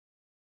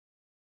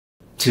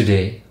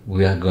Today,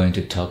 we are going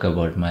to talk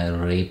about my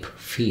rape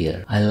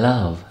fear. I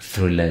love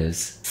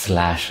thrillers,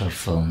 slasher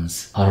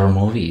films, horror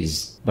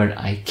movies, but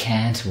I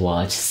can't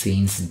watch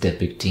scenes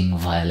depicting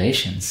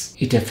violations.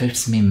 It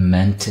affects me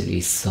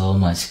mentally so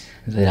much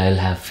that I'll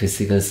have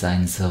physical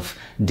signs of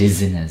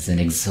dizziness and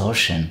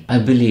exhaustion. I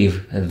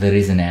believe there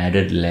is an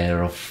added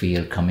layer of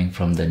fear coming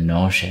from the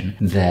notion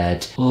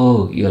that,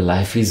 oh, your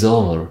life is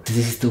over. This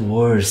is the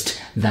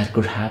worst that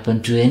could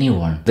happen to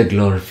anyone. The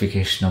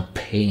glorification of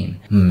pain,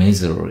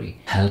 misery,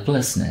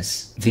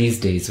 helplessness. These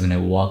days when I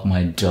walk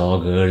my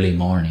dog early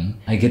morning,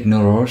 I get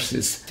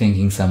neurosis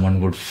thinking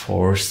someone would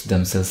force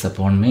themselves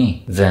upon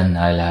me. Then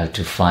I'll have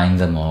to find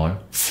them all,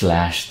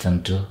 slash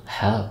them to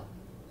hell.